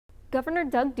Governor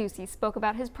Doug Ducey spoke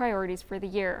about his priorities for the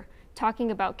year, talking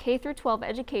about K-12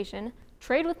 education,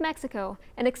 trade with Mexico,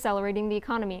 and accelerating the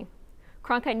economy.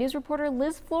 Cronkite News reporter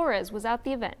Liz Flores was at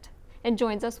the event and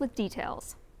joins us with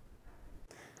details.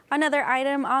 Another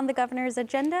item on the governor's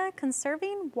agenda,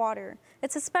 conserving water.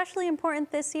 It's especially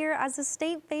important this year as the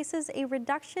state faces a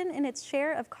reduction in its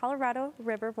share of Colorado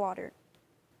River water.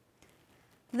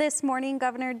 This morning,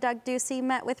 Governor Doug Ducey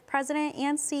met with President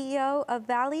and CEO of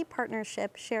Valley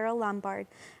Partnership, Cheryl Lombard,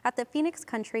 at the Phoenix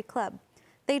Country Club.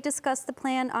 They discussed the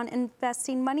plan on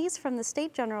investing monies from the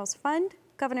State General's Fund.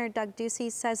 Governor Doug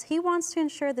Ducey says he wants to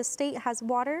ensure the state has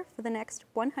water for the next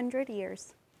 100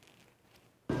 years.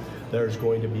 There's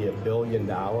going to be $1 billion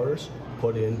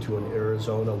put into an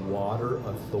Arizona Water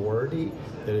Authority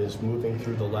that is moving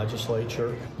through the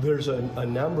legislature. There's a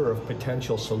number of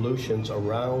potential solutions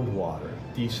around water.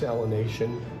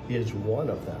 Desalination is one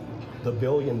of them. The $1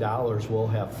 billion will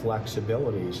have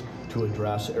flexibilities to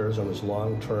address Arizona's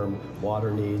long-term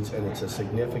water needs, and it's a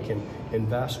significant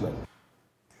investment.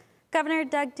 Governor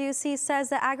Doug Ducey says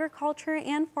that agriculture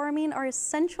and farming are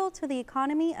essential to the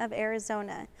economy of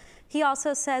Arizona. He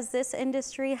also says this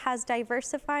industry has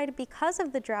diversified because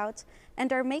of the drought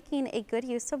and are making a good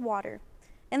use of water.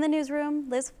 In the newsroom,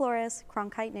 Liz Flores,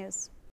 Cronkite News.